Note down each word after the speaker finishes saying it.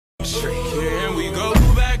Can we go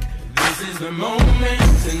back? This is the moment.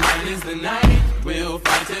 Tonight is the night. We'll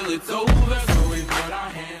fight till it's over. So we put our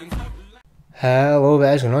hands up. Hello,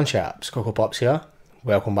 what is going on, chaps? Coco Pops here.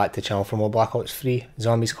 Welcome back to the channel for more Black Ops 3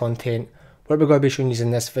 Zombies content. What we're going to be showing you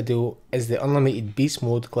in this video is the unlimited beast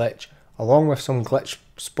mode glitch, along with some glitch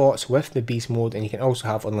spots with the beast mode, and you can also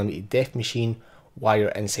have unlimited death machine while you're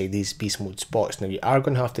inside these beast mode spots. Now you are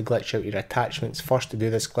going to have to glitch out your attachments first to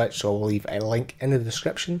do this glitch, so I'll leave a link in the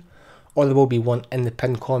description, or there will be one in the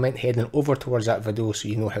pinned comment heading over towards that video so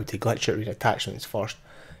you know how to glitch out your attachments first.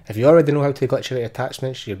 If you already know how to glitch out your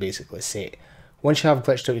attachments, you're basically set. Once you have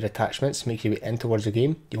glitched out your attachments, make your way in towards the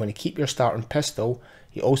game. You want to keep your starting pistol.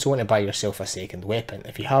 You also want to buy yourself a second weapon.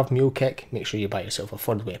 If you have mule kick, make sure you buy yourself a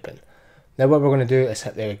third weapon. Now what we're going to do is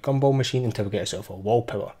hit the gumball machine until we get ourselves a wall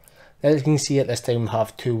power. Now as you can see, at this time we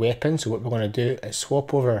have two weapons, so what we're going to do is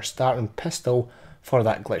swap over our starting pistol for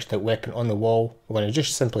that glitched out weapon on the wall. We're going to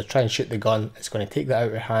just simply try and shoot the gun. It's going to take that out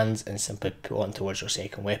of your hands and simply put on towards your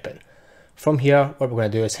second weapon. From here, what we're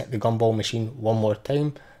going to do is hit the gumball machine one more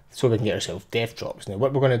time so we can get ourselves death drops. Now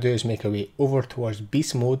what we're going to do is make our way over towards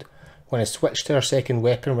beast mode. We're going to switch to our second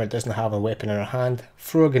weapon where it doesn't have a weapon in our hand,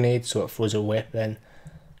 throw a grenade so it throws our weapon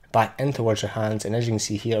back in towards your hands, and as you can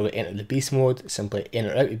see here, we enter the beast mode, simply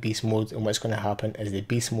enter out of beast mode, and what's going to happen is the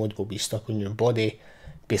beast mode will be stuck on your body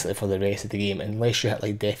basically for the rest of the game unless you hit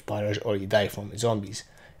like death barriers or you die from the zombies.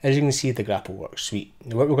 As you can see, the grapple works sweet.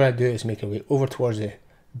 Now what we're going to do is make our way over towards the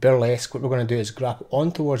burlesque. What we're going to do is grapple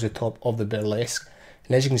on towards the top of the burlesque,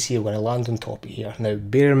 and as you can see, we're going to land on top of here. Now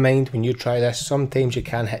bear in mind when you try this, sometimes you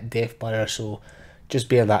can hit death barriers, so just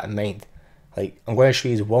bear that in mind. Like, I'm going to show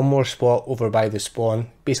you one more spot over by the spawn.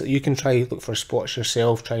 Basically you can try look for spots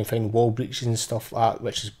yourself, try and find wall breaches and stuff like that,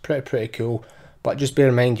 which is pretty cool, but just bear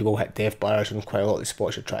in mind you will hit death barriers on quite a lot of the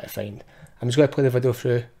spots you try to find. I'm just going to play the video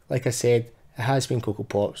through. Like I said, it has been Coco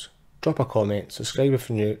Pops. Drop a comment, subscribe if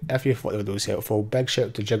you're new, if you thought the video was helpful. Big shout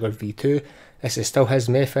out to Jigger V2. This is still his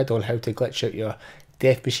method on how to glitch out your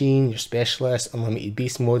death machine, your specialist, unlimited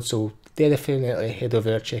beast mode, so definitely head over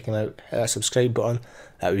there, check him out, hit that subscribe button,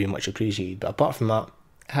 that would be much appreciated. But apart from that,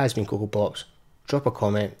 it has been Coco Pops. Drop a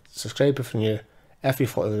comment, subscribe if you're new, if you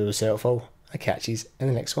thought the video was helpful. I'll catch you in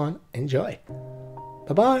the next one. Enjoy.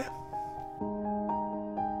 Bye bye.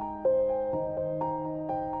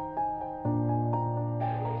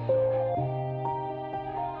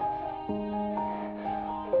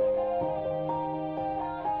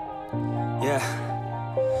 Yeah.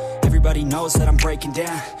 Everybody knows that I'm breaking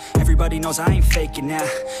down. Everybody knows I ain't faking now.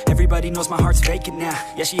 Everybody knows my heart's vacant now.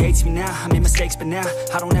 Yeah, she hates me now, I made mistakes but now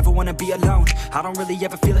I don't ever wanna be alone. I don't really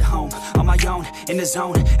ever feel at home. On my own, in the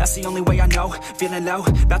zone, that's the only way I know. Feeling low,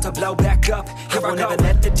 about to blow back up. Here I won't ever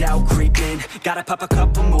let the doubt creep in. Gotta pop a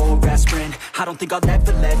couple more aspirin. I don't think I'll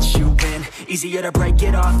ever let you in. Easier to break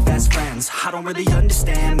it off best friends. I don't really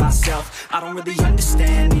understand myself. I don't really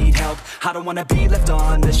understand, need help. I don't wanna be left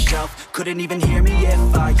on the shelf. Couldn't even hear me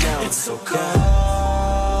if I yelled. It's so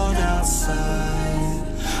cold outside,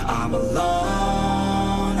 I'm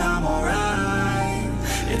alone, I'm alright.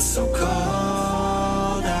 It's so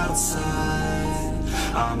cold outside,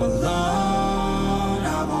 I'm alone,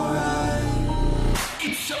 I'm alright.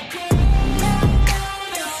 It's so cold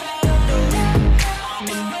outside, I'm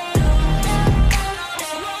alone,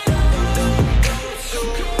 it's so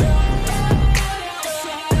cold outside,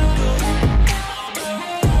 I'm alone.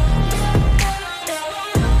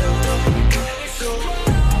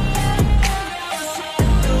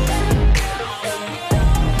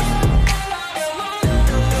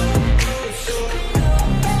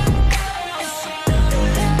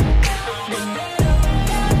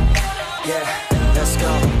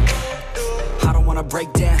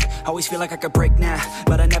 Break down, always feel like I could break now,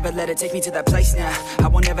 but I never let it take me to that place now. I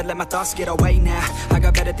won't ever let my thoughts get away now. I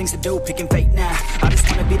got better things to do, picking fate now. I just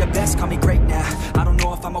wanna be the best, call me great now. I don't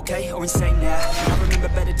know if I'm okay or insane now. I remember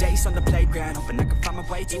better days on the playground, hoping I can find my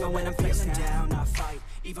way. Even when I'm feeling down, I fight.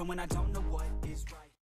 Even when I don't know what is right.